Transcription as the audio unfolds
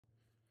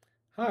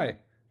Hi,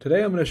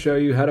 today I'm going to show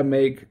you how to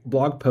make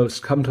blog posts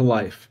come to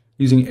life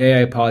using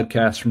AI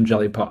podcasts from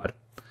JellyPod.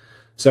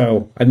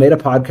 So I made a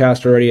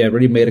podcast already. I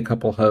already made a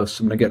couple hosts.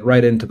 I'm going to get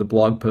right into the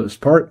blog post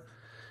part.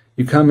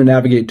 You come and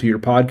navigate to your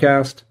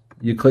podcast.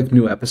 You click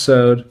new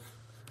episode.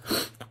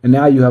 And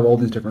now you have all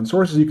these different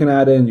sources you can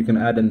add in. You can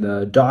add in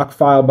the doc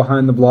file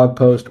behind the blog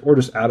post or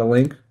just add a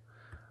link.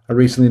 I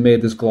recently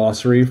made this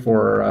glossary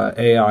for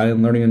AI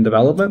and learning and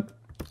development.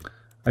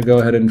 I go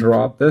ahead and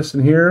drop this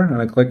in here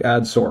and I click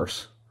add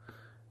source.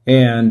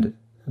 And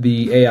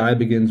the AI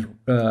begins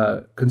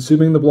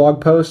consuming the blog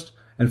post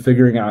and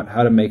figuring out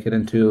how to make it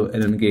into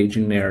an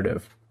engaging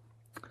narrative.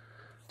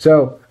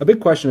 So a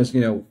big question is,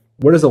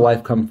 where does the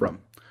life come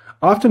from?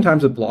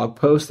 Oftentimes with blog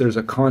posts, there's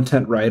a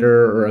content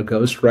writer or a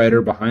ghost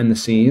writer behind the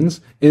scenes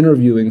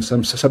interviewing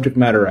some subject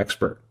matter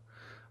expert.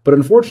 But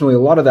unfortunately, a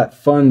lot of that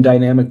fun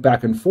dynamic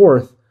back and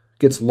forth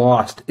gets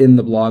lost in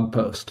the blog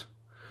post.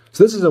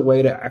 So this is a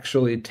way to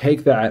actually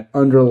take that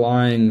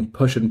underlying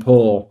push and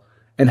pull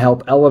and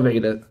help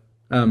elevate it,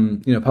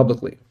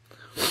 publicly.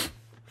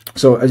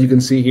 So as you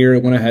can see here, I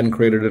went ahead and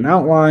created an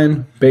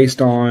outline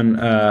based on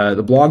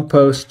the blog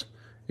post.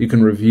 You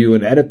can review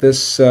and edit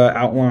this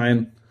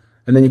outline,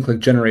 and then you click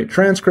Generate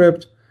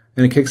Transcript,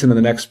 and it kicks into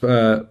the next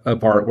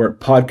part where it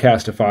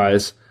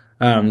podcastifies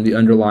the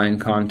underlying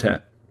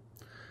content.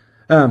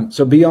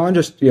 So beyond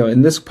just,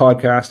 in this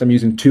podcast, I'm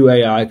using 2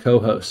 AI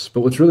co-hosts.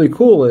 But what's really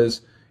cool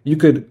is you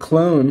could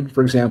clone,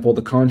 for example,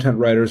 the content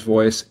writer's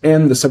voice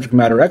and the subject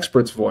matter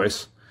expert's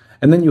voice,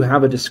 and then you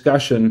have a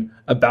discussion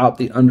about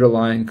the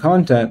underlying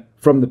content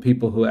from the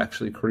people who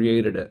actually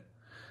created it.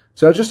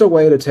 So it's just a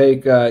way to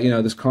take,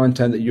 this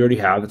content that you already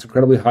have that's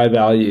incredibly high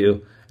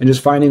value and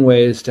just finding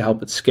ways to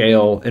help it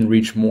scale and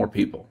reach more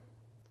people.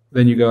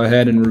 Then you go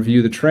ahead and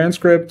review the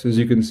transcript. As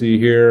you can see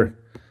here,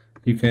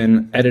 you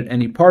can edit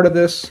any part of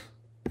this,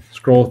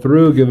 scroll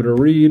through, give it a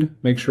read,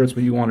 make sure it's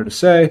what you wanted to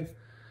say,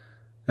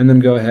 and then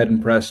go ahead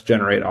and press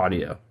Generate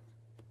Audio.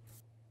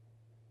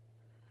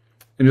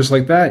 And just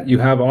like that, you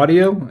have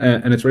audio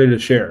and it's ready to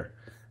share.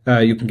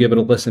 You can give it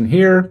a listen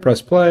here,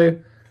 press play.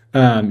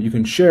 You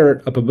can share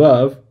it up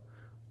above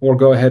or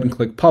go ahead and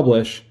click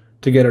publish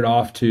to get it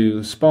off to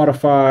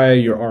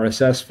Spotify, your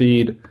RSS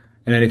feed,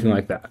 and anything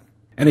like that.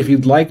 And if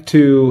you'd like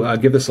to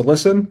give this a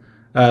listen,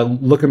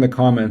 look in the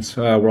comments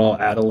where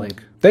I'll add a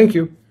link. Thank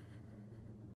you.